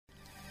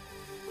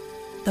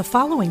The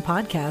following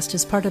podcast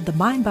is part of the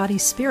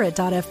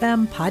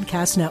MindBodySpirit.fm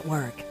podcast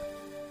network.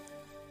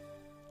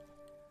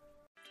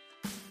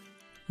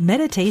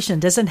 Meditation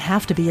doesn't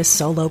have to be a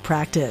solo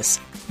practice.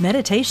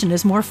 Meditation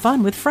is more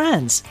fun with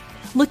friends.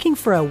 Looking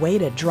for a way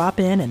to drop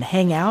in and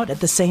hang out at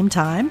the same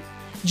time?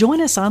 Join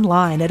us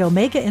online at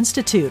Omega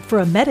Institute for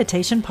a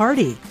meditation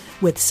party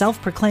with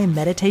self-proclaimed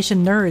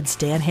meditation nerds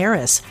Dan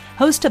Harris,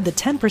 host of the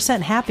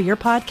 10% Happier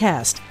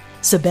podcast,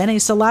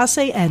 Sebene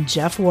Selassie, and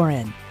Jeff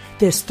Warren.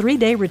 This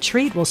 3-day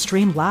retreat will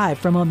stream live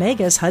from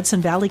Omega's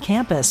Hudson Valley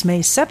campus May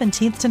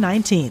 17th to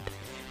 19th.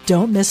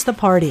 Don't miss the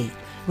party.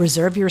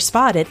 Reserve your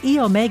spot at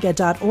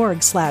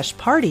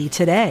eomega.org/party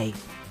today.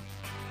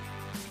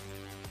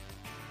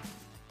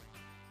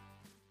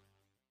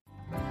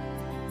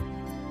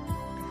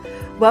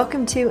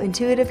 Welcome to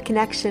Intuitive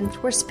Connection,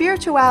 where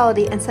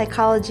spirituality and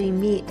psychology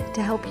meet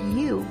to help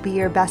you be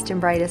your best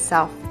and brightest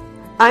self.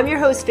 I'm your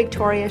host,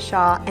 Victoria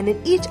Shaw, and in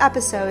each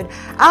episode,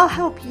 I'll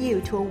help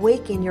you to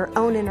awaken your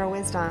own inner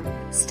wisdom,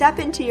 step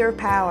into your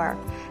power,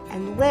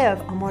 and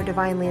live a more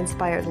divinely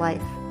inspired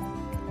life.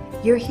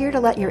 You're here to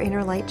let your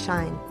inner light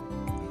shine.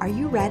 Are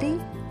you ready?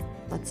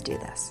 Let's do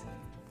this.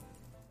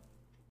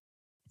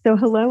 So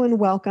hello and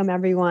welcome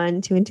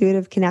everyone to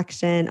Intuitive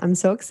Connection. I'm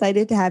so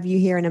excited to have you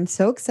here, and I'm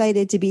so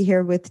excited to be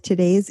here with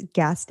today's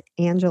guest,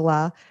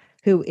 Angela,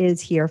 who is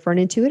here for an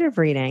intuitive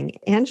reading.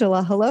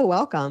 Angela, hello,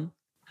 welcome.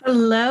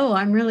 Hello,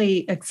 I'm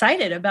really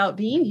excited about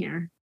being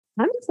here.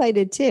 I'm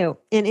excited too.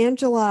 And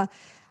Angela,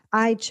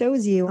 I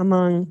chose you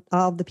among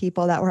all of the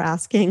people that were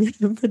asking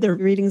for the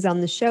readings on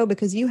the show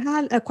because you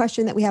had a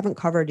question that we haven't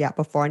covered yet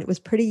before, and it was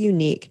pretty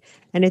unique.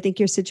 And I think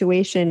your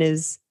situation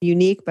is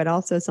unique, but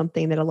also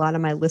something that a lot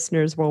of my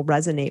listeners will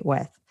resonate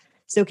with.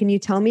 So can you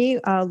tell me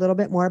a little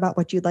bit more about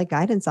what you'd like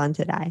guidance on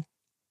today?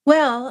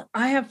 Well,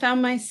 I have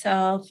found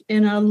myself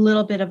in a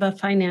little bit of a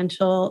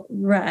financial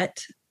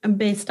rut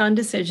based on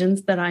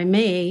decisions that I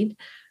made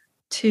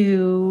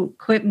to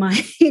quit my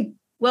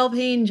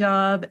well-paying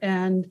job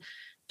and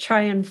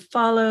try and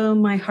follow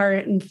my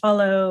heart and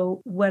follow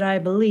what I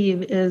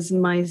believe is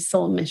my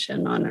soul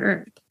mission on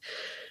earth.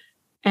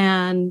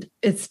 And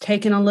it's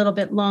taken a little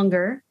bit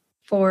longer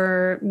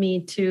for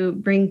me to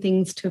bring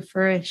things to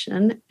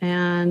fruition.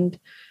 And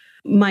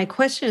my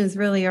question is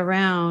really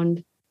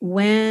around,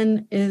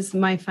 when is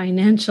my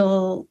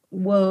financial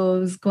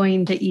woes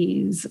going to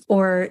ease,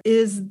 or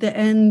is the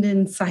end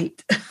in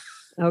sight?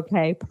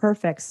 Okay,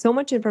 perfect. So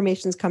much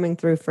information is coming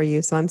through for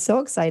you. So I'm so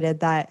excited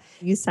that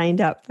you signed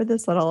up for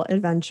this little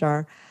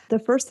adventure. The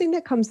first thing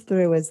that comes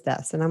through is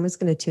this, and I'm just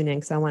going to tune in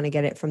because I want to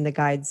get it from the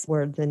guide's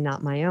words and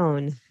not my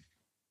own.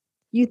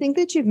 You think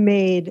that you've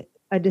made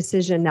a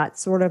decision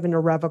that's sort of an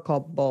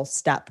irrevocable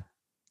step.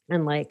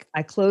 And like,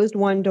 I closed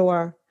one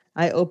door,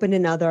 I opened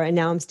another, and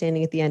now I'm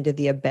standing at the end of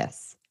the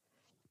abyss.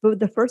 But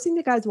the first thing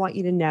that guys want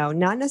you to know,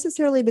 not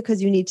necessarily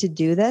because you need to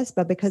do this,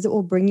 but because it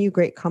will bring you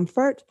great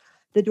comfort,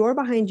 the door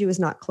behind you is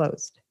not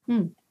closed.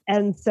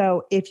 And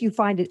so if you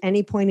find at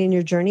any point in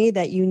your journey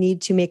that you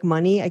need to make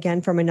money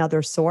again from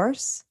another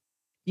source,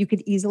 you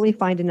could easily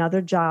find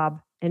another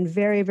job and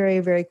very, very,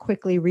 very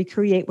quickly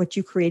recreate what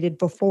you created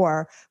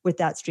before with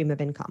that stream of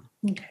income.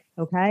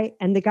 Okay.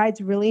 And the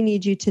guides really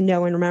need you to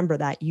know and remember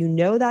that. You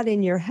know that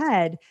in your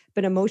head,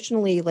 but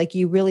emotionally, like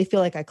you really feel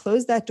like I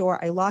closed that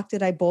door, I locked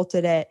it, I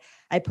bolted it,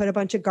 I put a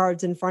bunch of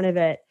guards in front of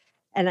it,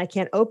 and I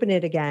can't open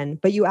it again.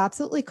 But you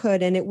absolutely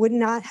could. And it would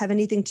not have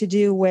anything to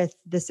do with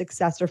the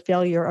success or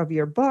failure of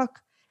your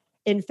book.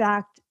 In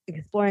fact,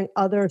 exploring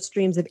other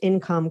streams of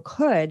income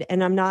could.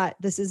 And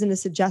this isn't a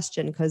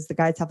suggestion because the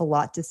guides have a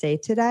lot to say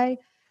today,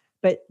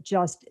 but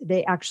just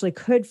they actually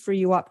could free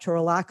you up to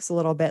relax a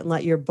little bit and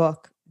let your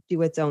book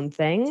do its own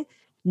thing,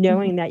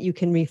 knowing that you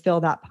can refill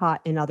that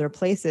pot in other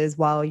places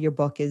while your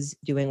book is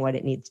doing what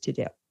it needs to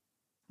do.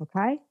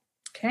 Okay.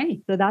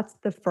 So that's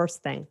the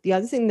first thing. The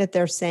other thing that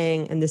they're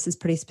saying, and this is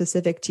pretty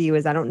specific to you,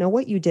 is I don't know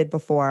what you did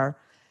before,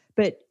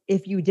 but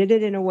if you did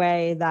it in a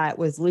way that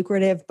was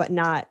lucrative, but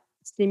not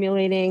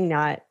stimulating,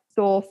 not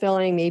soul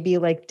filling, maybe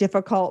like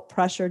difficult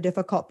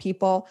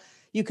people,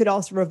 you could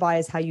also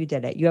revise how you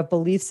did it. You have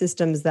belief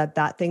systems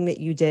that thing that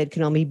you did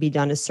can only be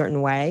done a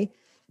certain way,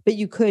 but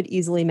you could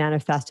easily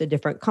manifest a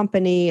different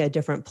company, a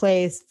different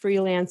place,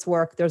 freelance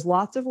work. There's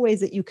lots of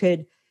ways that you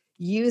could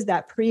use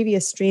that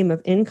previous stream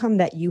of income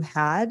that you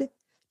had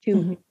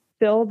to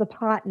fill the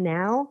pot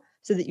now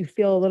so that you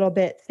feel a little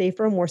bit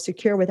safer, more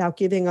secure without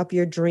giving up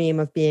your dream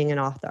of being an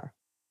author.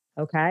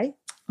 Okay.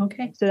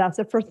 So that's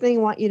the first thing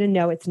I want you to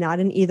know. It's not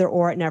an either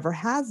or, it never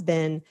has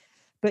been,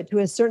 but to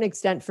a certain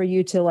extent for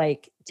you to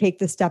like take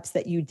the steps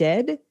that you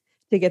did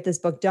to get this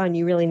book done,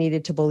 you really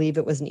needed to believe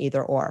it was an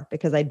either or,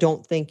 because I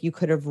don't think you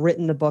could have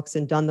written the books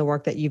and done the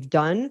work that you've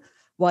done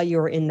while you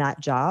were in that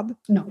job.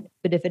 No.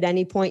 But if at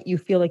any point you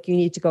feel like you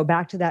need to go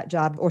back to that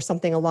job or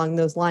something along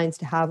those lines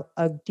to have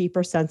a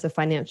deeper sense of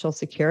financial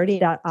security,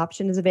 that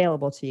option is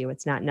available to you.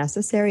 It's not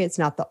necessary. It's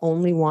not the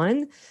only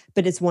one,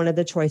 but it's one of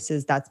the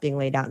choices that's being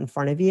laid out in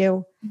front of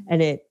you.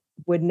 And it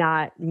would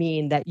not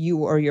mean that you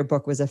or your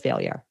book was a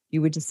failure.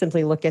 You would just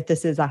simply look at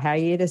this as a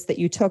hiatus that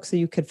you took so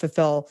you could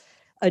fulfill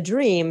a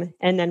dream.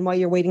 And then while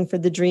you're waiting for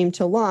the dream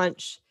to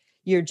launch,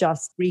 you're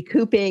just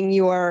recouping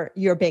your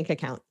bank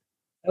account.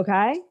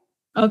 Okay?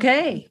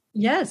 Okay.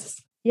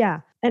 Yes.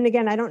 Yeah. And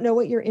again, I don't know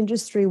what your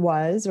industry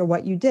was or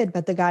what you did,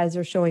 but the guys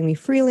are showing me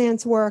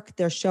freelance work.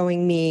 They're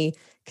showing me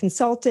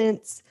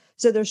consultants.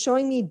 So they're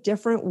showing me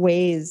different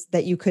ways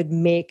that you could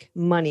make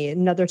money,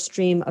 another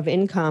stream of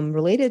income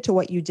related to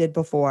what you did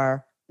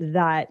before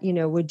that,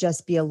 would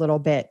just be a little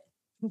bit,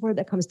 the word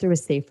that comes through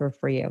is safer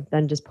for you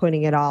than just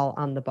putting it all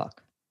on the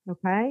book.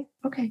 Okay.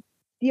 Okay.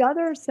 The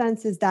other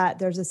sense is that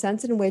there's a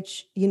sense in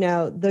which,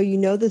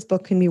 though this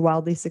book can be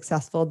wildly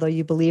successful, though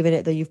you believe in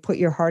it, though you've put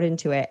your heart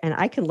into it, and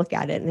I can look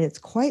at it and it's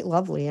quite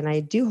lovely. And I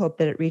do hope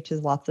that it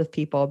reaches lots of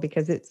people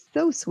because it's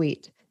so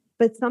sweet.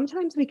 But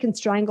sometimes we can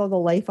strangle the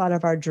life out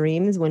of our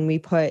dreams when we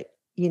put,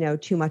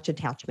 too much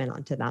attachment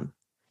onto them.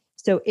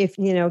 So if,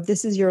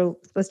 this is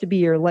supposed to be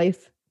your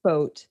life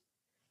boat,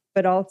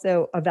 but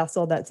also a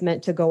vessel that's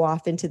meant to go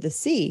off into the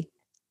sea,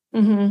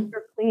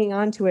 you're clinging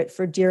onto it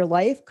for dear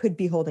life could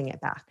be holding it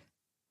back.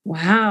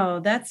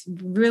 Wow, that's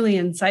really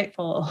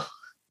insightful.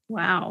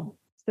 Wow.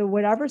 So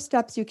whatever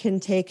steps you can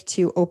take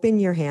to open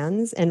your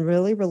hands and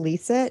really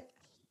release it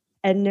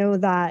and know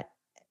that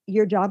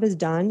your job is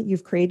done.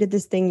 You've created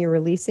this thing, you're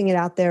releasing it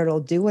out there. It'll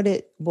do what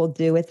it will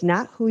do. It's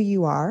not who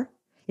you are.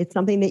 It's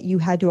something that you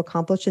had to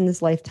accomplish in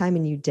this lifetime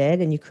and you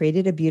did, and you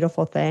created a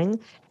beautiful thing.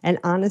 And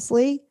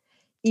honestly,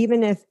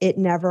 even if it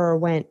never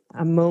went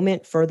a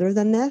moment further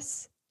than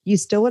this, you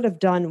still would have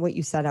done what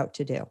you set out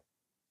to do.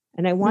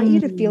 And I want you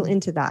to feel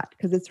into that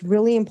because it's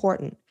really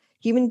important.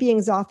 Human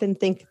beings often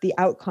think the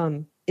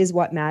outcome is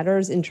what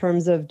matters in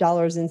terms of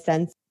dollars and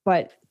cents.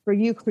 But for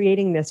you,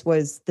 creating this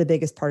was the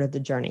biggest part of the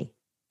journey.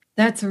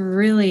 That's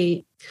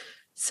really,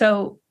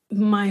 so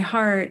my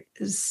heart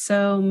is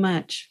so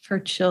much for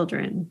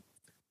children,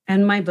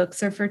 and my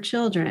books are for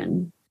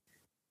children.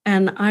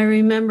 And I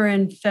remember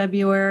in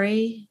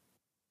February,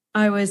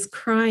 I was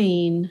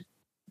crying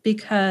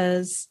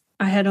because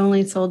I had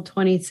only sold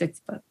 26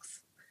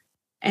 books.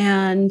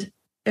 And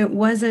it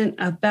wasn't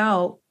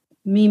about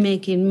me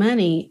making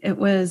money. It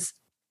was,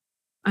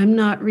 I'm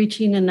not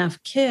reaching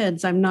enough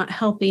kids. I'm not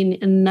helping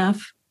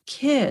enough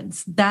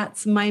kids.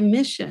 That's my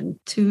mission,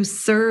 to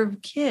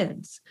serve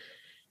kids.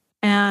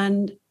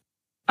 And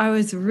I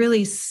was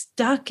really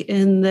stuck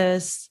in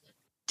this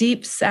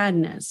deep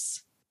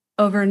sadness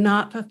over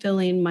not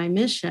fulfilling my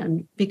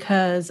mission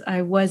because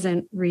I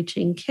wasn't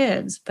reaching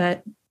kids.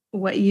 But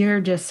what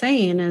you're just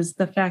saying is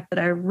the fact that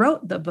I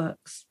wrote the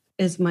books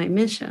is my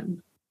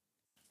mission.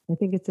 I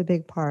think it's a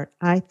big part.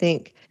 I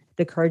think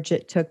the courage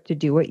it took to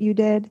do what you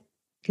did,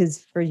 because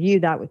for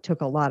you, that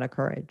took a lot of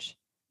courage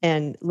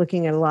and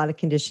looking at a lot of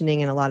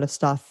conditioning and a lot of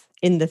stuff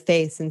in the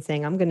face and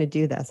saying, I'm going to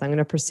do this. I'm going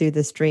to pursue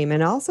this dream.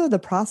 And also the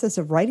process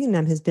of writing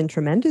them has been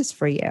tremendous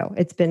for you.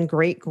 It's been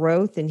great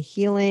growth and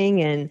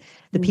healing and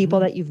the people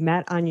that you've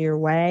met on your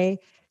way.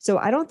 So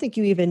I don't think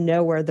you even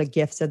know where the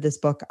gifts of this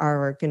book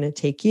are going to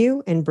take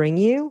you and bring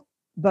you.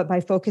 But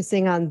by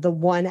focusing on the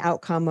one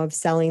outcome of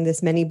selling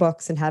this many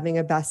books and having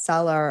a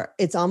bestseller,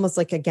 it's almost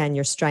like, again,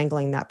 you're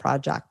strangling that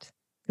project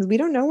because we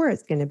don't know where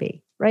it's going to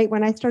be, right?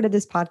 When I started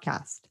this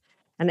podcast,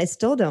 and I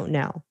still don't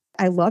know.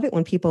 I love it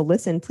when people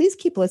listen. Please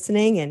keep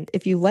listening. And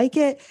if you like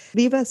it,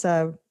 leave us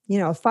a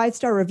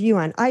 5-star review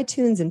on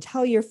iTunes and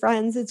tell your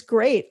friends. It's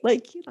great.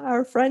 Like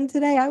our friend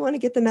today, I want to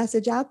get the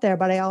message out there,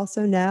 but I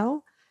also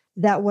know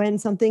that when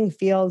something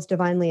feels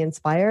divinely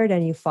inspired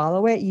and you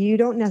follow it, you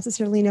don't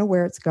necessarily know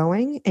where it's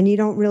going and you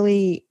don't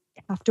really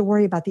have to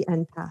worry about the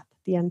end path,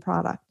 the end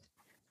product,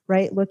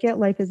 right? Look at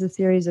life as a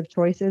series of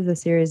choices, a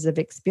series of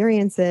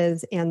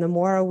experiences. And the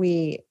more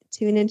we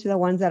tune into the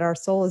ones that our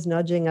soul is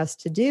nudging us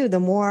to do, the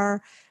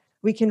more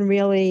we can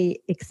really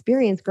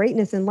experience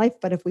greatness in life.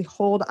 But if we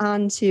hold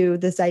on to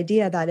this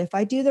idea that if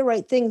I do the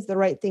right things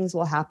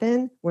will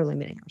happen, we're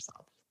limiting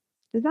ourselves.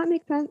 Does that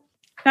make sense?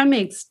 That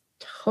makes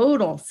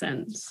total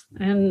sense.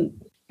 And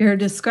you're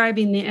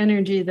describing the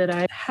energy that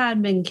I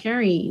had been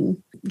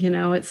carrying.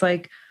 It's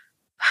like,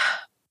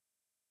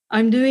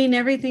 I'm doing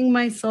everything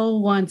my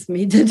soul wants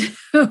me to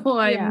do.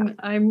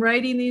 I'm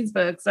writing these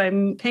books.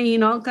 I'm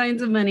paying all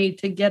kinds of money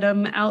to get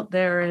them out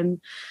there. And,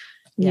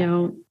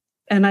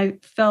 and I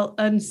felt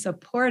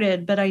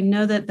unsupported, but I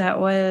know that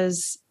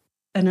was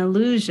an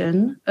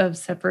illusion of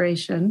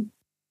separation.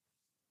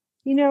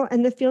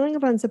 And the feeling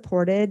of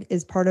unsupported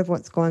is part of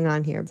what's going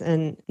on here.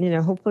 And,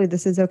 hopefully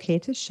this is okay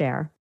to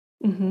share.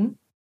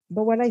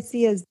 But what I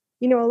see is,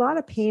 a lot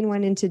of pain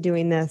went into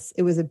doing this.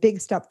 It was a big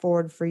step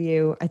forward for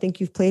you. I think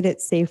you've played it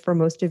safe for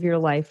most of your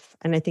life.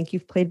 And I think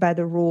you've played by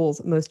the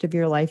rules most of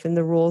your life. And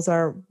the rules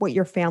are what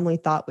your family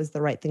thought was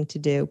the right thing to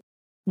do.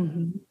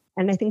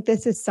 And I think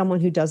this is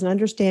someone who doesn't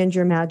understand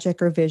your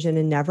magic or vision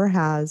and never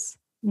has,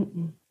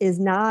 is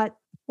not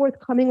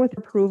forthcoming with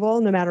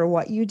approval no matter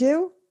what you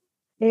do.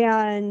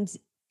 And,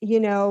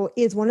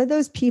 is one of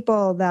those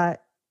people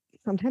that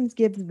sometimes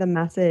gives the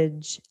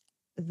message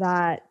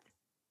that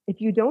if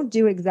you don't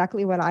do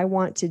exactly what I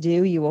want to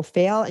do, you will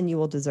fail and you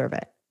will deserve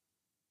it.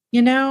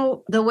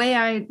 The way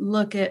I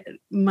look at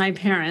my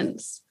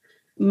parents,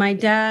 My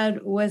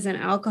dad was an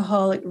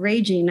alcoholic,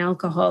 raging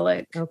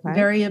alcoholic,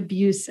 very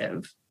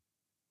abusive.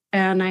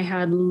 And I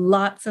had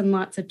lots and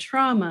lots of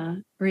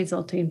trauma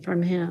resulting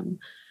from him.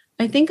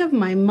 I think of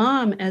my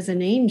mom as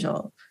an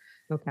angel.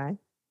 Okay.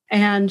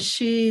 And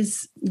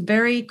she's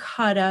very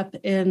caught up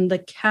in the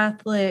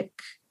Catholic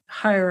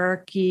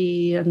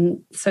hierarchy.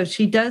 And so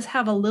she does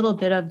have a little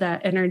bit of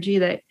that energy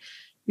that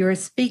you're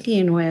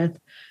speaking with,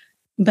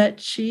 but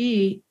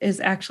she is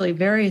actually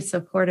very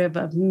supportive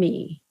of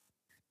me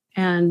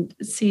and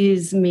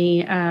sees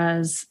me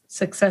as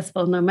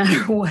successful no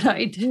matter what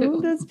I do.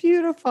 Oh, that's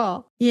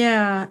beautiful.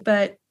 Yeah,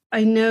 but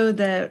I know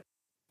that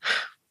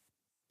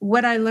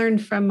what I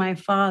learned from my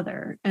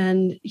father,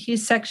 and he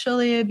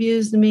sexually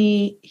abused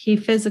me, he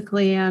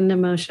physically and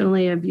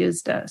emotionally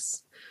abused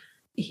us.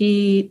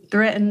 He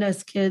threatened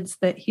us kids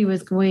that he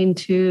was going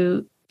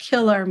to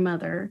kill our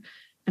mother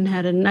and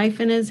had a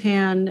knife in his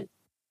hand.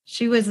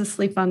 She was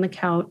asleep on the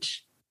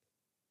couch.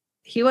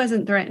 He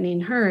wasn't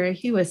threatening her,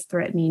 he was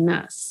threatening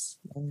us.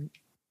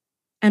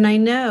 And I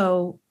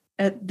know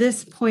at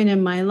this point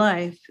in my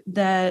life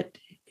that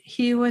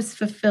he was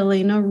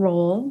fulfilling a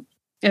role.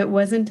 It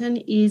wasn't an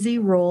easy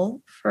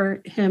role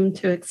for him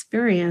to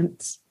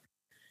experience,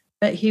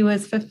 but he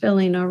was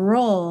fulfilling a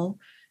role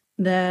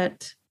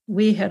that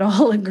we had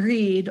all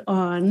agreed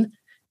on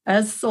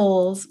as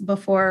souls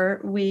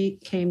before we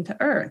came to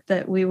Earth,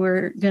 that we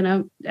were going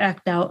to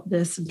act out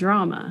this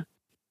drama.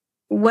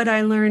 What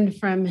I learned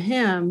from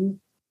him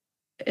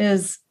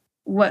is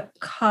what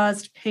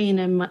caused pain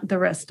in the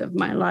rest of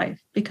my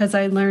life, because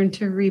I learned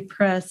to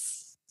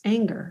repress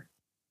anger.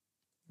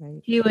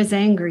 Right. He was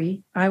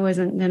angry. I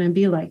wasn't going to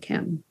be like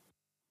him.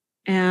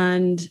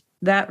 And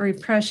that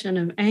repression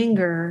of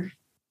anger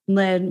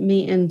led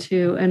me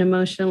into an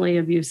emotionally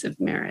abusive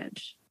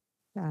marriage.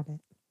 Got it.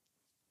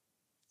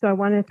 So I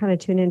want to kind of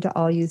tune into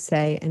all you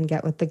say and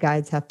get what the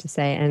guides have to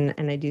say.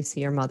 And I do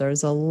see your mother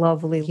as a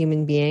lovely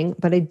human being,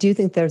 but I do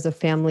think there's a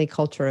family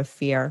culture of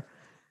fear.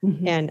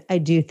 Mm-hmm. And I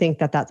do think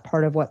that that's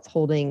part of what's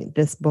holding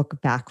this book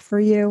back for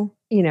you.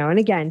 You know, and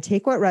again,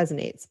 take what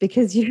resonates,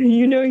 because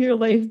you know your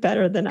life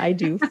better than I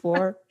do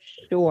for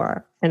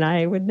sure. And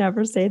I would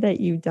never say that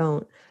you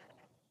don't.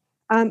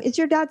 Is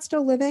your dad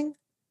still living?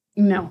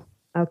 No.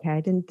 Okay,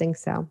 I didn't think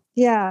so.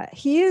 Yeah,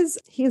 he's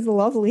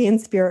lovely in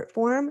spirit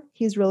form.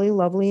 He's really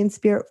lovely in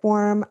spirit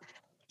form.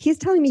 He's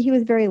telling me he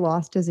was very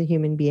lost as a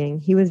human being.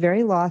 He was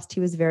very lost. He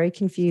was very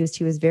confused.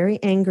 He was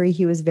very angry.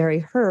 He was very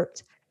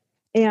hurt.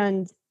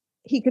 And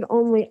he could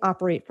only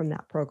operate from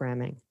that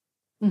programming.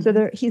 Mm-hmm.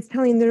 So he's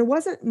telling there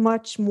wasn't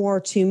much more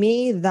to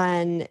me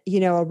than,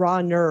 a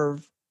raw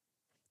nerve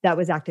that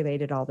was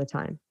activated all the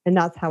time. And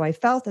that's how I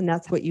felt. And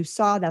that's what you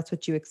saw. That's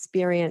what you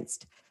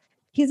experienced.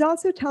 He's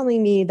also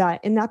telling me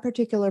that in that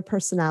particular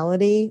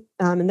personality,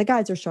 and the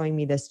guides are showing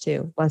me this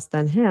too, less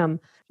than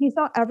him, he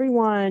saw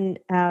everyone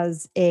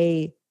as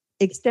a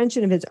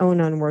extension of his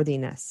own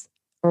unworthiness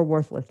or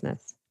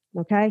worthlessness.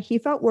 Okay. He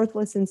felt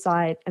worthless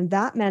inside. And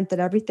that meant that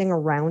everything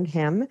around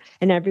him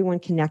and everyone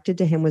connected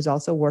to him was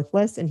also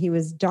worthless. And he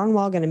was darn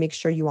well going to make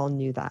sure you all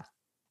knew that.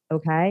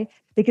 Okay.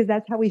 Because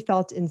that's how we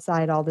felt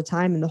inside all the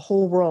time. And the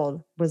whole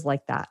world was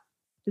like that.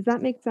 Does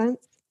that make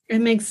sense? It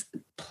makes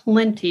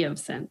plenty of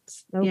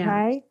sense. Okay.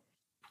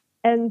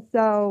 Yeah. And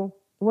so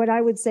what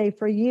I would say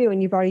for you,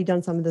 and you've already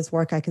done some of this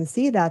work, I can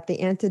see that the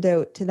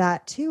antidote to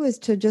that too is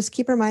to just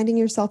keep reminding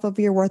yourself of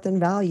your worth and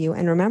value.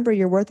 And remember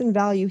your worth and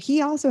value.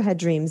 He also had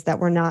dreams that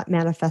were not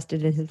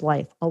manifested in his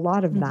life, a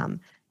lot of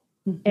them.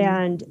 Mm-hmm.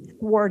 And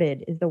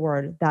thwarted is the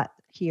word that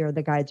here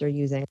the guides are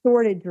using,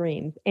 thwarted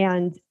dreams.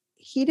 And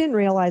he didn't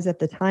realize at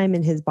the time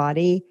in his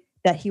body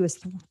that he was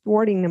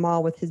thwarting them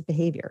all with his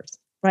behaviors.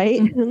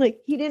 Right? Mm-hmm. Like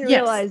he didn't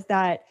realize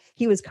that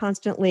he was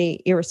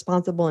constantly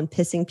irresponsible and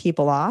pissing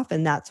people off.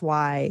 And that's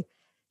why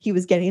he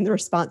was getting the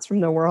response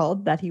from the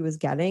world that he was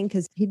getting,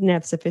 because he didn't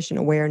have sufficient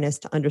awareness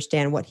to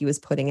understand what he was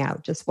putting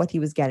out, just what he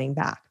was getting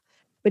back.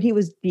 But he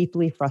was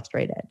deeply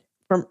frustrated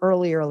from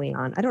early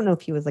on. I don't know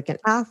if he was like an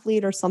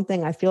athlete or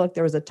something. I feel like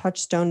there was a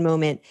touchstone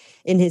moment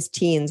in his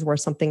teens where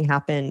something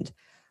happened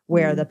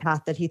where the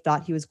path that he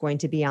thought he was going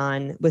to be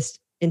on was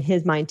in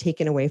his mind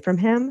taken away from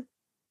him.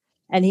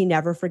 And he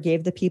never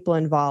forgave the people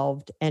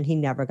involved, and he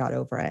never got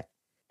over it.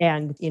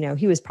 And,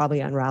 he was probably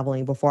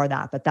unraveling before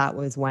that, but that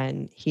was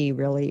when he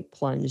really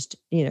plunged,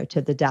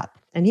 to the depth.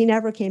 And he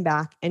never came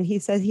back. And he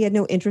says he had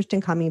no interest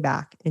in coming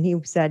back. And he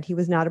said he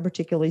was not a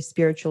particularly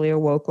spiritually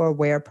awoke or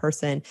aware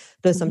person,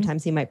 though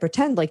sometimes he might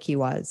pretend like he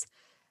was.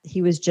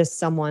 He was just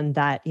someone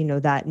that,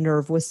 that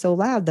nerve was so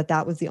loud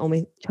that was the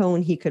only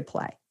tone he could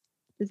play.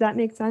 Does that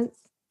make sense?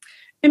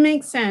 It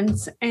makes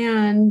sense.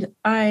 And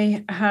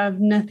I have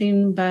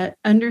nothing but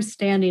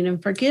understanding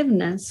and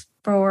forgiveness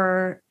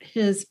for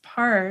his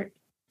part,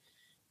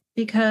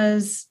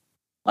 because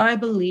I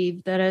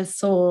believe that as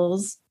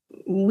souls,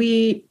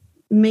 we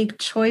make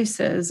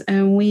choices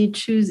and we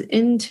choose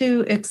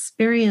into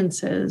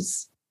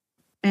experiences,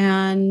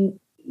 and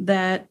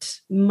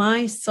that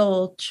my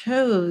soul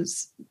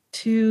chose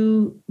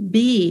to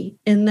be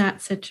in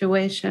that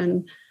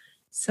situation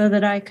so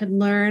that I could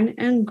learn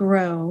and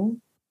grow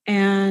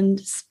and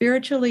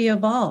spiritually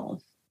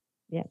evolve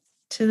Yes.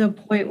 to the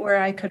point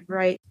where I could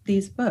write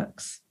these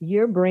books.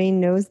 Your brain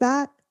knows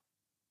that.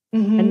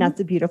 Mm-hmm. And that's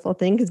a beautiful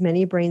thing because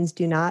many brains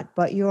do not,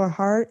 but your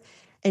heart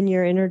and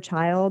your inner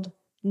child,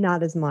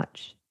 not as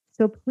much.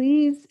 So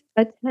please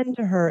attend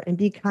to her and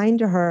be kind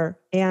to her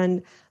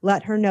and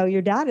let her know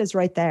your dad is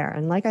right there.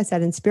 And like I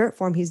said, in spirit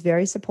form, he's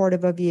very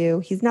supportive of you.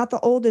 He's not the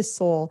oldest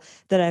soul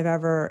that I've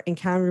ever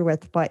encountered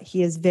with, but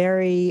he is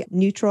very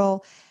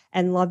neutral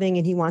and loving,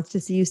 and he wants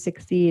to see you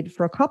succeed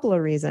for a couple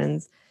of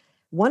reasons.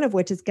 One of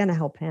which is going to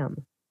help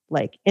him,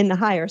 like in the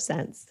higher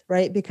sense,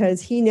 right?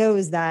 Because he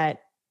knows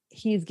that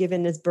he's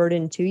given this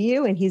burden to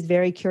you, and he's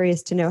very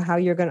curious to know how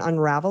you're going to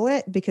unravel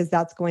it, because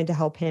that's going to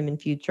help him in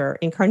future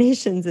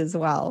incarnations as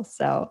well.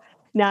 So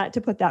not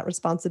to put that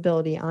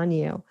responsibility on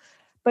you,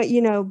 but,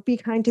 be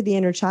kind to the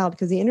inner child,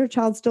 because the inner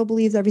child still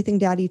believes everything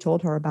daddy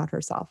told her about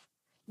herself.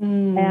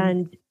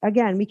 And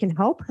again, we can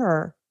help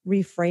her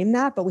reframe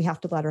that, but we have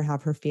to let her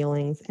have her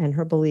feelings and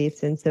her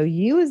beliefs. And so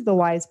you, as the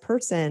wise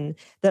person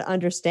that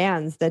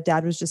understands that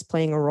dad was just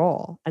playing a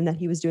role and that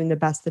he was doing the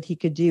best that he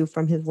could do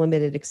from his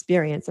limited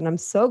experience. And I'm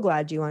so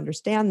glad you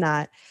understand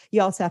that.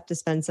 You also have to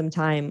spend some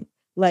time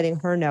letting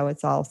her know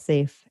it's all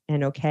safe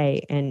and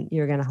okay, and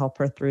you're going to help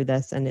her through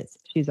this, and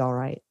she's all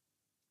right.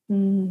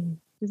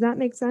 Does that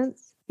make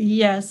sense?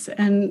 Yes.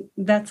 And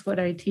that's what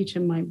I teach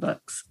in my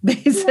books,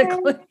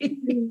 basically.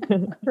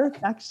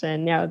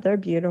 Perfection. No, they're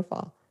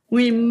beautiful.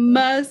 We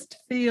must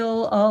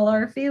feel all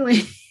our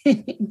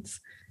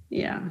feelings.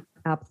 Yeah.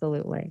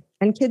 Absolutely.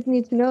 And kids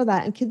need to know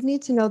that. And kids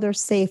need to know they're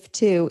safe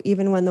too,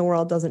 even when the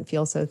world doesn't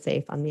feel so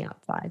safe on the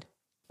outside.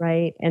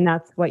 Right. And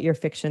that's what your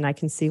fiction, I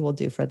can see, will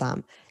do for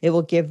them. It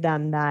will give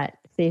them that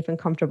safe and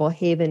comfortable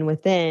haven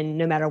within,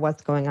 no matter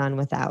what's going on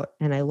without.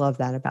 And I love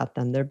that about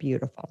them. They're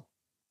beautiful.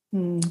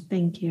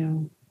 Thank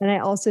you. And I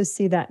also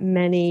see that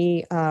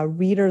many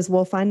readers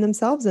will find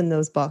themselves in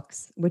those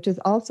books, which is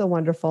also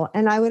wonderful.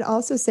 And I would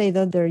also say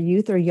that they're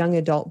youth or young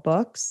adult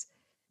books,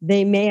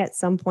 they may at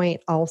some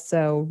point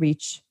also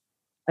reach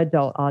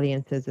adult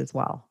audiences as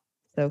well.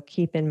 So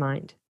keep in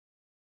mind.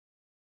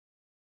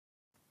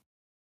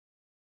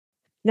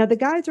 Now, the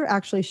guides are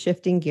actually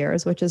shifting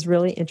gears, which is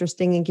really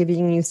interesting, and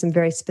giving you some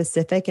very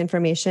specific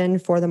information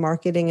for the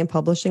marketing and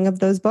publishing of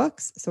those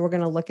books. So we're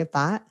going to look at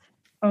that.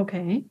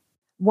 Okay.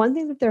 One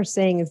thing that they're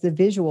saying is the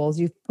visuals.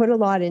 You've put a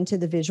lot into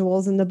the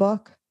visuals in the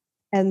book.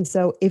 And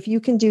so if you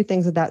can do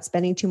things without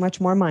spending too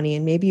much more money,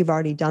 and maybe you've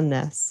already done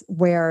this,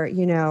 where,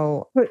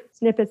 put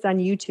snippets on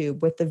YouTube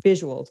with the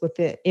visuals, with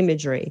the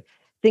imagery,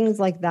 things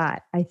like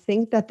that, I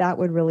think that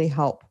would really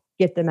help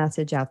get the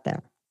message out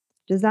there.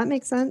 Does that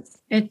make sense?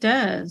 It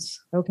does.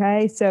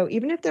 Okay. So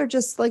even if they're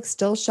just like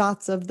still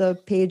shots of the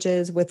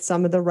pages with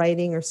some of the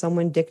writing or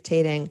someone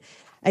dictating,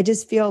 I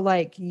just feel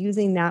like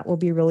using that will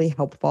be really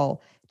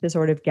helpful to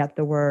sort of get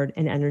the word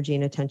and energy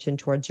and attention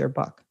towards your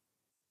book.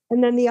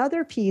 And then the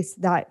other piece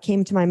that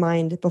came to my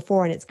mind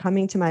before, and it's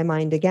coming to my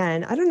mind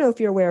again, I don't know if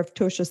you're aware of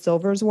Tosha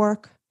Silver's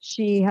work.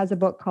 She has a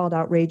book called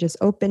Outrageous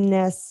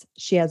Openness.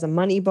 She has a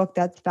money book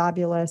that's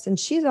fabulous. And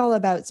she's all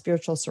about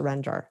spiritual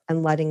surrender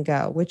and letting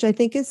go, which I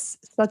think is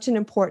such an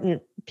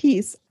important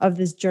piece of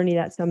this journey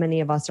that so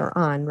many of us are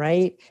on,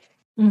 right?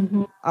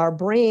 Mm-hmm. Our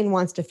brain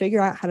wants to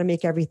figure out how to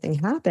make everything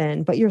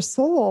happen, but your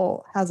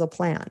soul has a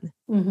plan.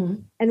 Mm-hmm.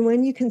 And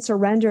when you can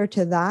surrender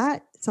to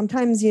that,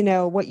 sometimes,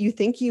 what you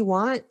think you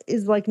want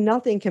is like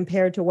nothing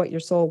compared to what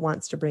your soul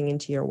wants to bring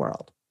into your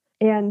world.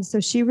 And so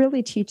she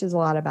really teaches a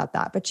lot about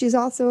that, but she's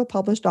also a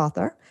published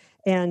author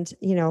and,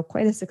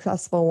 quite a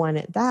successful one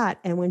at that.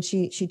 And when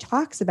she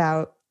talks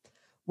about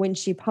when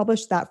she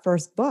published that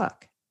first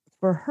book,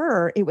 for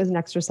her, it was an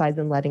exercise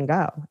in letting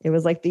go. It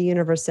was like the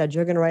universe said,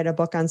 you're going to write a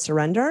book on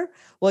surrender.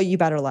 Well, you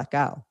better let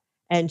go.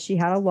 And she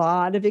had a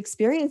lot of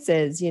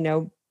experiences,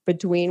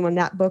 between when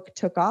that book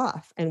took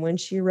off and when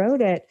she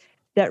wrote it,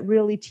 that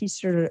really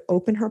teach her to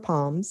open her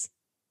palms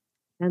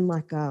and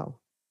let go.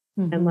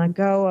 Mm-hmm. And let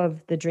go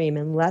of the dream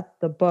and let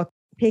the book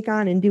take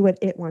on and do what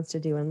it wants to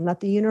do, and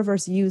let the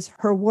universe use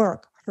her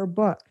work, her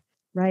book,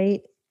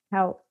 right?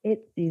 How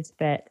it sees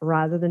fit,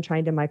 rather than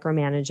trying to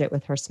micromanage it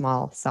with her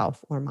small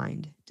self or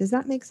mind. Does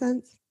that make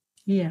sense?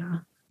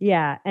 Yeah.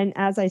 Yeah. And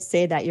as I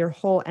say that, your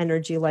whole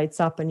energy lights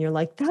up and you're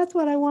like, that's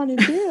what I want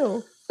to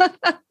do.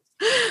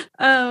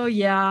 Oh,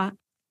 yeah.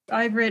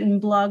 I've written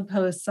blog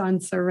posts on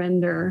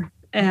surrender,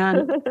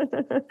 and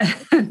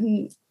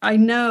I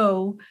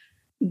know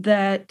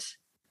that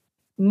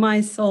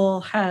my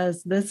soul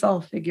has this all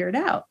figured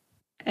out,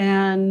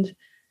 and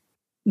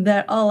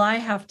that all I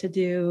have to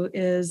do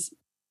is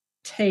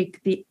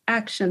take the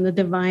action, the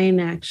divine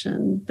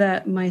action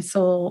that my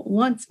soul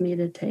wants me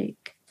to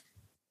take.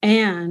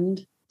 And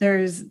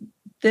there's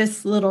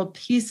this little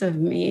piece of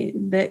me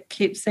that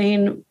keeps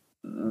saying,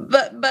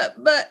 but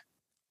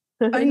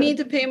I need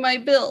to pay my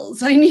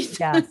bills. I need to.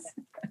 Yes,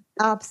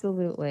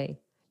 absolutely.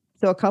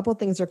 So a couple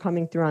things are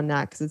coming through on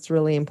that, because it's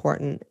really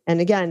important. And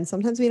again,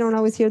 sometimes we don't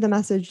always hear the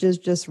messages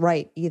just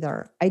right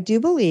either. I do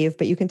believe,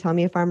 but you can tell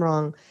me if I'm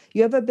wrong,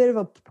 you have a bit of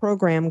a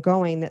program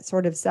going that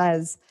sort of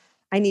says,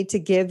 I need to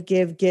give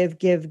to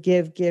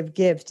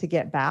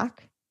get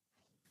back.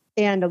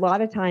 And a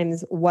lot of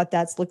times what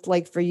that's looked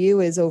like for you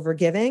is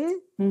overgiving.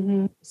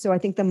 Mm-hmm. So I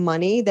think the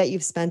money that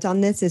you've spent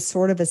on this is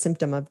sort of a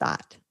symptom of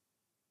that,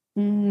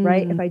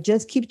 right? If I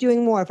just keep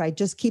doing more, if I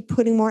just keep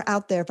putting more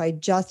out there,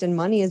 and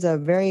money is a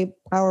very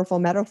powerful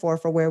metaphor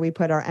for where we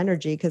put our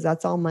energy, because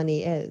that's all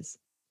money is,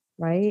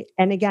 right?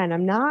 And again,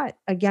 I'm not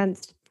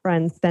against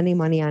friends spending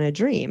money on a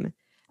dream.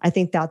 I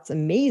think that's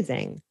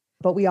amazing.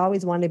 But we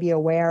always want to be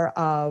aware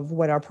of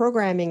what our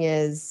programming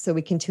is so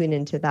we can tune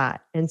into that.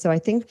 And so I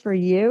think for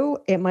you,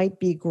 it might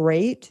be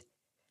great,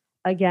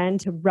 again,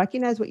 to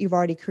recognize what you've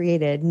already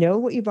created. Know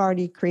what you've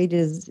already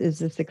created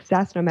is a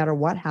success no matter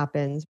what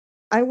happens.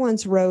 I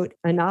once wrote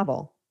a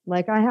novel.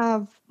 Like I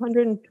have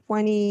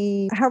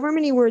 120, however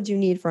many words you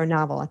need for a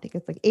novel. I think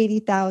it's like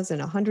 80,000,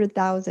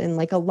 100,000,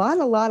 like a lot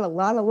of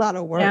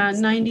words. Yeah,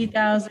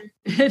 90,000.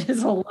 It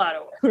is a lot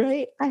of work.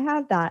 Right? I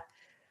have that.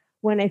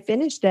 When I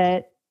finished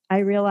it, I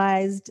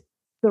realized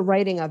the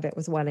writing of it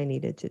was what I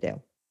needed to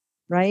do.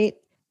 Right.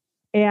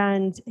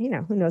 And,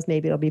 who knows,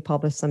 maybe it'll be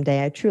published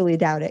someday. I truly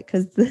doubt it,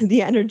 because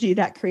the energy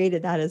that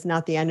created that is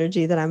not the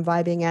energy that I'm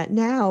vibing at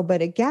now.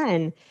 But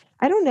again,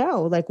 I don't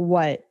know, like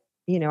what,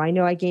 I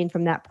know I gained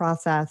from that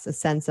process a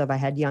sense of I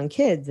had young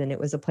kids and it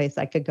was a place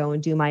I could go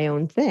and do my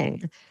own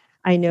thing.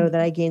 I know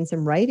that I gained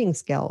some writing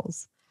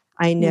skills.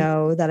 I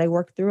know that I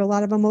worked through a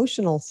lot of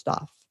emotional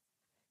stuff.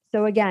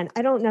 So again,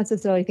 I don't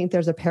necessarily think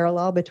there's a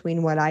parallel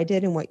between what I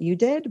did and what you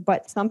did,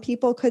 but some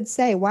people could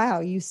say, wow,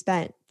 you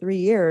spent 3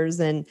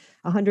 years and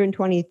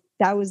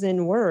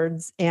 120,000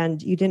 words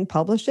and you didn't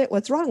publish it.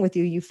 What's wrong with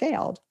you? You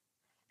failed.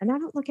 And I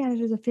don't look at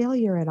it as a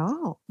failure at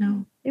all.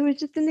 No. It was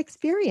just an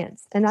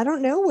experience. And I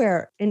don't know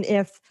where and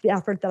if the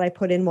effort that I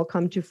put in will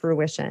come to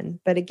fruition.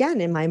 But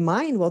again, in my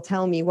mind will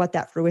tell me what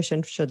that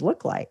fruition should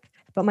look like.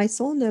 But my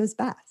soul knows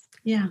best.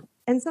 Yeah.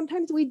 And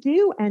sometimes we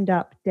do end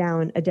up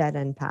down a dead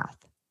end path.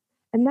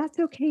 And that's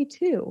okay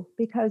too,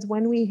 because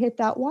when we hit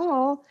that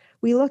wall,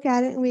 we look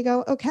at it and we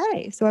go,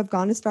 okay, so I've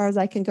gone as far as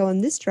I can go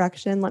in this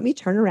direction. Let me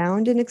turn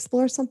around and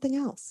explore something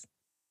else.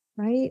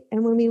 Right.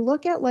 And when we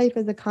look at life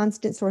as a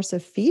constant source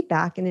of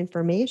feedback and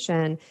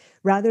information,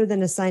 rather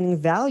than assigning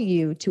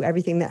value to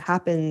everything that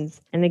happens.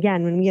 And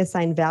again, when we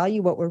assign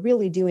value, what we're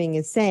really doing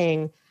is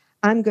saying,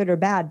 I'm good or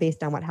bad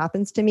based on what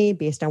happens to me,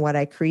 based on what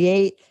I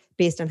create,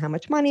 based on how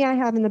much money I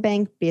have in the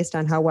bank, based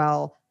on how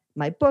well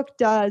my book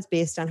does,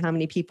 based on how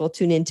many people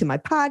tune into my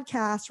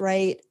podcast,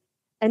 right?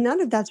 And none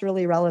of that's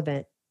really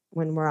relevant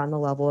when we're on the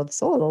level of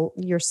soul.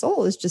 Your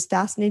soul is just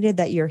fascinated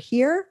that you're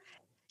here,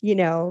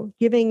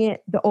 giving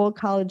it the old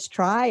college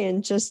try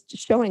and just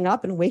showing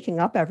up and waking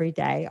up every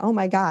day. Oh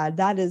my God,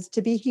 that is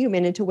to be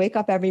human and to wake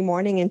up every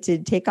morning and to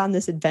take on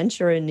this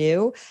adventure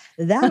anew.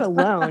 That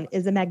alone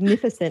is a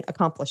magnificent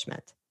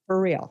accomplishment,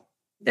 for real.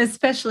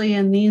 Especially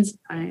in these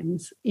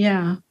times.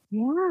 Yeah.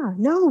 Yeah,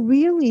 no,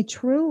 really,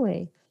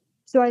 truly.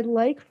 So I'd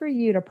like for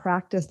you to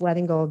practice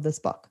letting go of this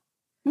book.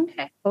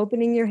 Okay.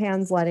 Opening your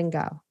hands, letting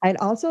go. I'd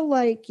also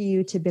like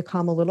you to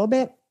become a little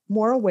bit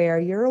more aware.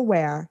 You're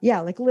aware.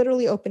 Yeah, like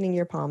literally opening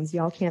your palms.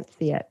 Y'all can't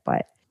see it,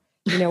 but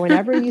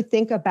whenever you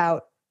think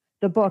about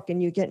the book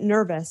and you get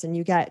nervous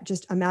and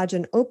just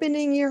imagine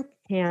opening your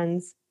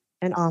hands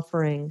and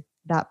offering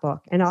that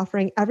book and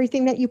offering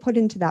everything that you put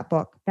into that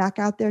book back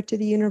out there to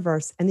the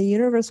universe. And the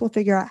universe will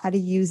figure out how to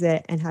use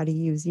it and how to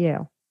use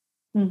you.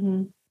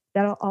 Mm-hmm.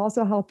 That'll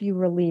also help you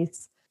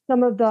release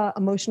some of the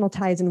emotional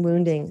ties and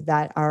wounding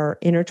that are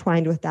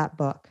intertwined with that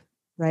book,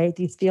 right?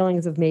 These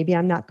feelings of maybe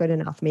I'm not good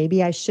enough.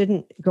 Maybe I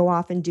shouldn't go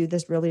off and do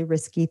this really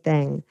risky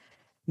thing.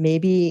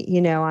 Maybe,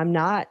 I'm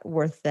not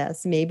worth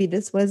this. Maybe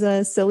this was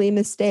a silly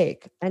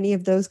mistake. Any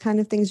of those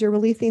kind of things, you're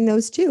releasing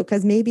those too,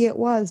 because maybe it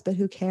was, but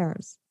who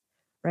cares,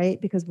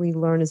 right? Because we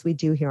learn as we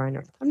do here on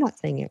earth. I'm not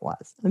saying it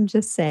was. I'm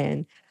just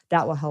saying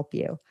that will help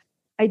you.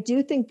 I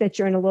do think that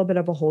you're in a little bit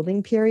of a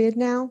holding period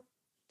now,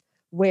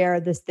 where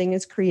this thing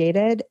is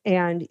created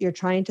and you're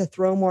trying to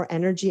throw more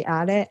energy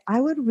at it.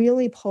 I would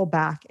really pull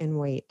back and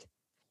wait.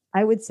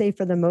 I would say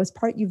for the most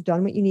part, you've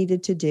done what you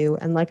needed to do.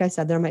 And like I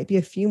said, there might be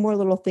a few more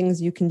little things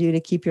you can do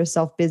to keep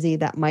yourself busy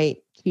that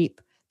might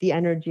keep the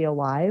energy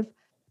alive.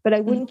 But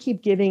I wouldn't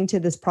keep giving to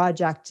this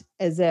project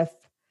as if,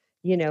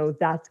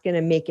 that's going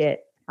to make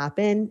it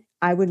happen.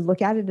 I would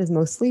look at it as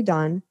mostly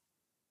done.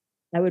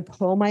 I would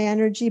pull my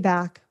energy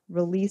back,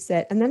 release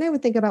it. And then I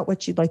would think about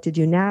what you'd like to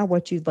do now,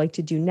 what you'd like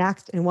to do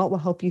next, and what will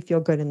help you feel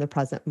good in the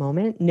present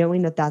moment,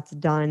 knowing that that's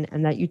done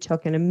and that you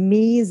took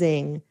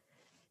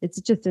it's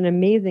just an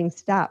amazing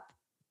step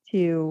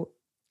to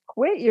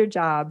quit your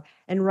job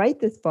and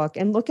write this book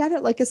and look at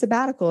it like a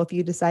sabbatical if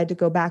you decide to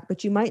go back,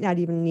 but you might not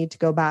even need to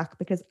go back,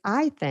 because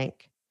I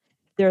think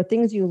there are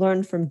things you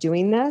learned from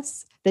doing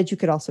this that you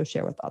could also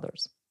share with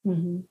others.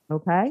 Mm-hmm.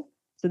 Okay.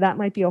 So that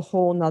might be a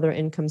whole nother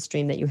income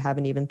stream that you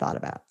haven't even thought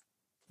about.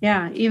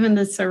 Yeah, even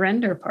the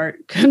surrender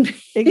part could be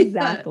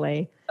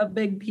exactly a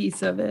big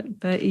piece of it.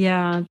 But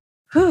yeah,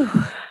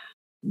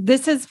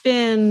 this has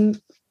been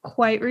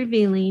quite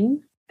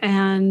revealing.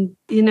 And,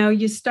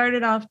 you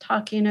started off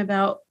talking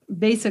about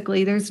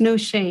basically there's no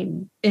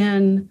shame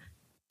in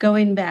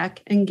going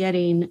back and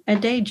getting a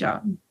day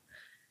job.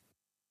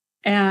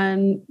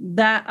 And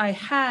that I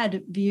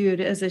had viewed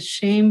as a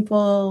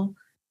shameful,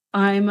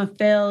 I'm a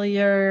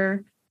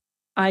failure,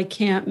 I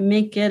can't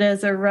make it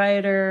as a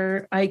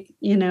writer,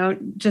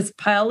 just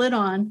pile it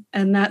on.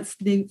 And that's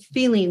the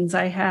feelings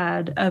I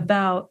had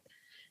about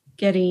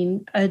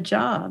getting a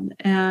job.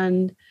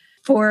 And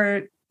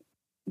for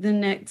the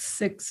next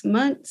 6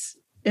 months,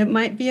 it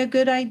might be a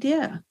good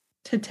idea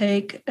to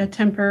take a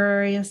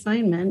temporary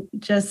assignment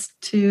just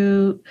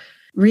to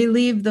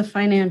relieve the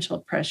financial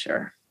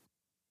pressure.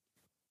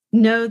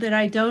 Know that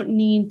I don't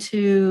need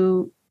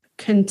to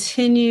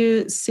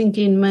continue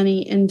sinking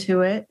money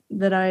into it,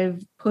 that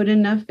I've put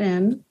enough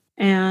in,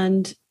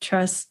 and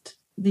trust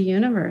the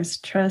universe,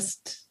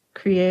 trust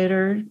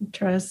Creator,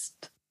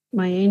 trust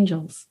my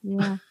angels.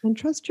 Yeah, and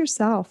trust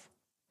yourself.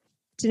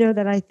 To know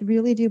that I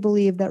really do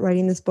believe that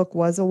writing this book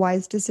was a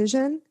wise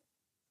decision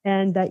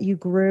and that you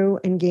grew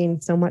and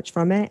gained so much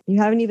from it.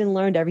 You haven't even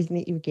learned everything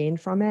that you've gained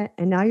from it.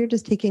 And now you're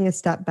just taking a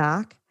step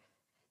back.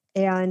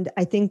 And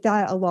I think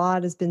that a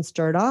lot has been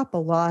stirred up. A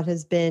lot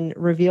has been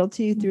revealed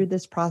to you through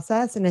this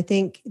process. And I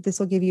think this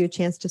will give you a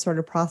chance to sort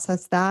of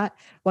process that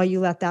while you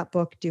let that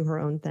book do her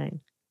own thing.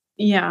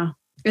 Yeah,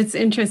 it's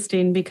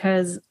interesting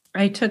because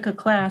I took a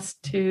class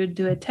to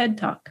do a TED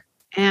Talk.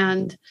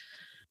 And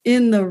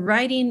in the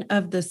writing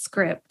of the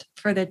script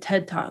for the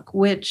TED Talk,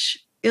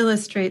 which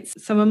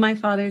illustrates some of my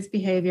father's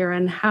behavior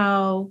and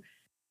how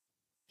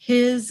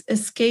his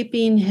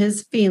escaping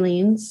his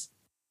feelings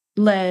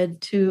led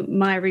to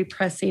my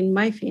repressing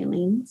my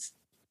feelings,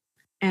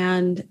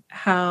 and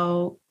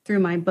how through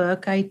my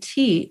book, I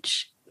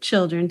teach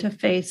children to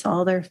face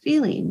all their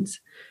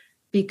feelings,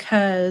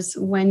 because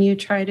when you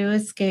try to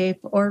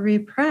escape or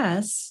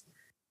repress,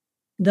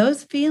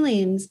 those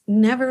feelings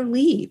never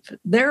leave.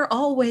 They're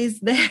always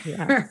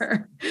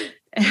there. Yes.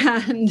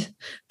 And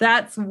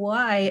that's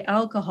why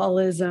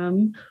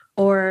alcoholism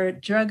or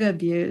drug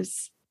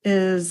abuse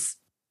is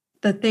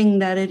the thing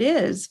that it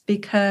is,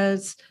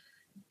 because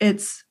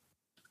it's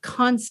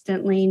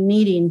constantly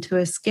needing to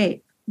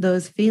escape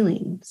those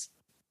feelings.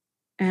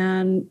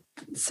 And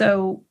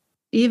so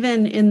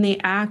even in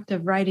the act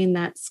of writing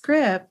that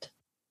script,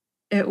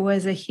 it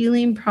was a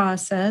healing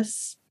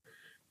process.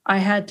 I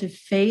had to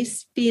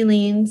face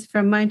feelings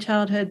from my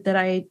childhood that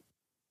I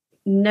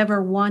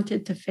never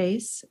wanted to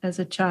face as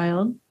a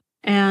child.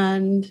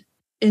 And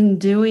in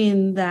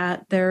doing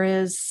that, there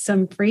is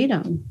some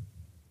freedom.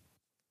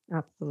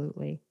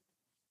 Absolutely.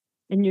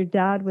 And your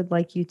dad would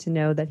like you to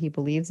know that he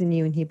believes in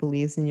you and he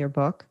believes in your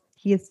book.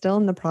 He is still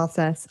in the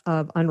process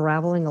of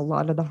unraveling a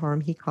lot of the harm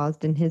he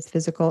caused in his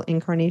physical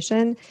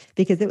incarnation,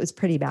 because it was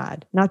pretty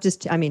bad, not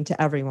just, to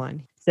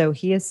everyone. So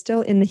he is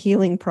still in the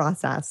healing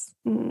process.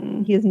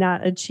 He has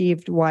not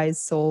achieved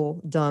wise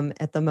souldom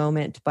at the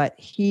moment, but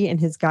he and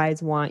his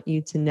guides want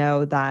you to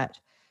know that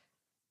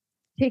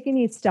taking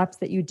these steps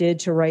that you did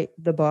to write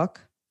the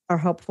book are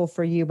helpful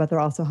for you, but they're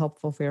also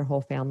helpful for your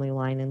whole family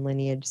line and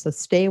lineage. So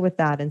stay with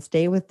that and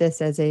stay with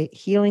this as a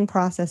healing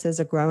process, as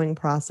a growing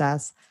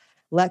process.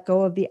 Let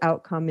go of the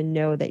outcome and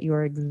know that you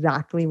are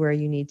exactly where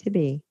you need to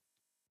be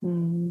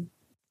and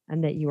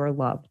that you are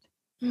loved.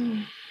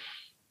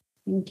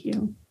 Thank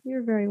you.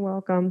 You're very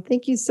welcome.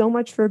 Thank you so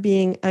much for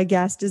being a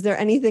guest. Is there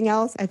anything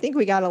else? I think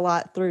we got a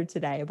lot through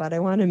today, but I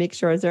want to make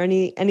sure, is there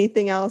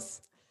anything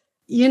else?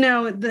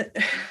 The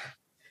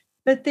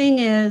thing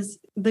is,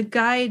 the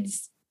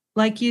guides,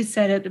 like you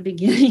said at the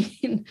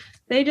beginning,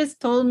 they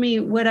just told me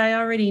what I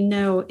already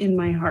know in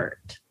my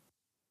heart.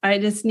 I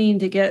just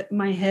need to get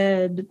my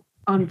head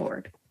on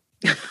board.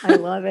 I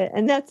love it.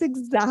 And that's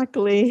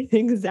exactly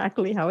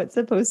how it's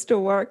supposed to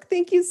work.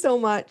 Thank you so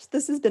much.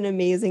 This has been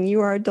amazing. You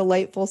are a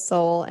delightful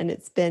soul, and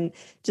it's been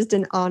just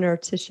an honor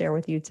to share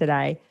with you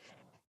today.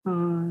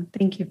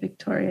 Thank you,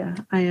 Victoria.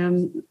 I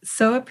am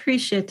so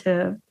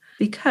appreciative,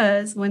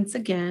 because once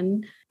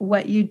again,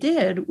 what you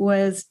did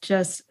was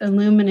just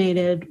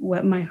illuminated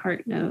what my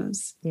heart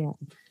knows. Yeah,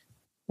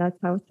 that's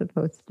how it's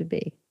supposed to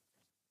be.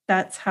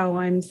 That's how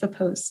I'm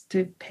supposed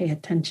to pay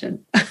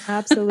attention.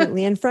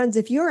 Absolutely. And friends,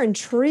 if you're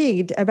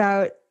intrigued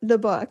about the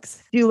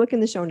books, do look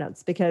in the show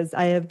notes, because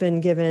I have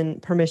been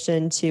given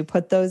permission to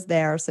put those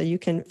there so you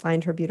can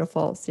find her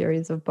beautiful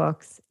series of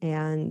books.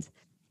 And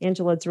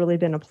Angela, it's really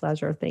been a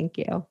pleasure. Thank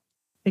you.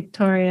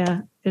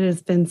 Victoria, it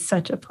has been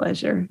such a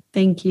pleasure.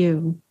 Thank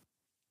you.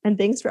 And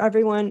thanks for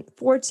everyone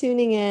for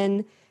tuning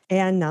in,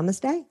 and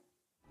namaste.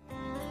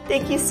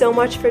 Thank you so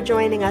much for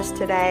joining us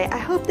today. I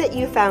hope that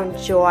you found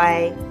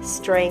joy,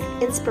 strength,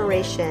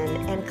 inspiration,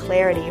 and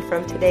clarity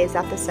from today's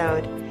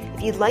episode.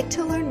 If you'd like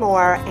to learn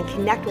more and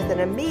connect with an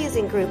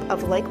amazing group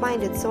of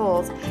like-minded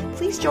souls,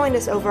 please join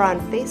us over on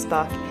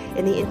Facebook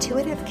in the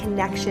Intuitive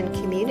Connection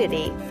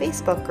Community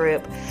Facebook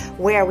group,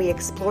 where we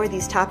explore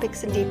these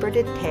topics in deeper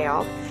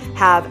detail,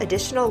 have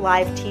additional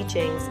live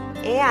teachings,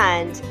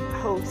 and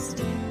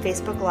host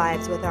Facebook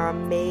Lives with our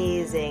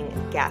amazing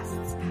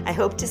guests. I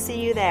hope to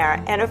see you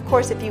there. And of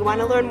course, if you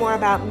want to learn more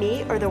about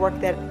me or the work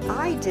that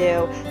I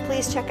do,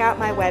 please check out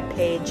my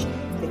webpage,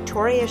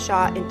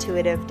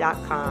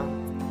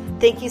 victoriashawintuitive.com.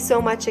 Thank you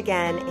so much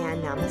again,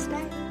 and namaste.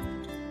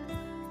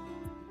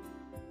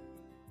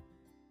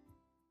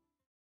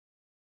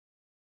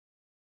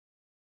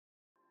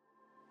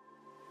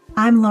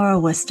 I'm Laura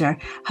Worcester,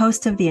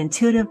 host of the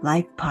Intuitive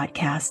Life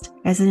podcast.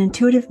 As an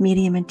intuitive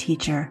medium and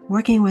teacher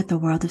working with the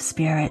world of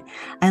spirit,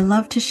 I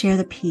love to share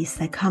the peace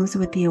that comes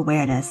with the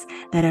awareness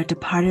that our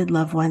departed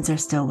loved ones are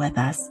still with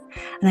us.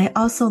 And I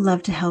also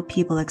love to help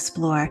people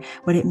explore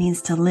what it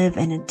means to live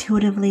an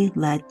intuitively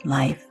led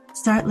life.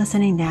 Start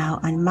listening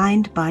now on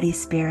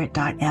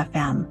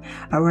mindbodyspirit.fm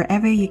or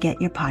wherever you get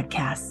your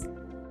podcasts.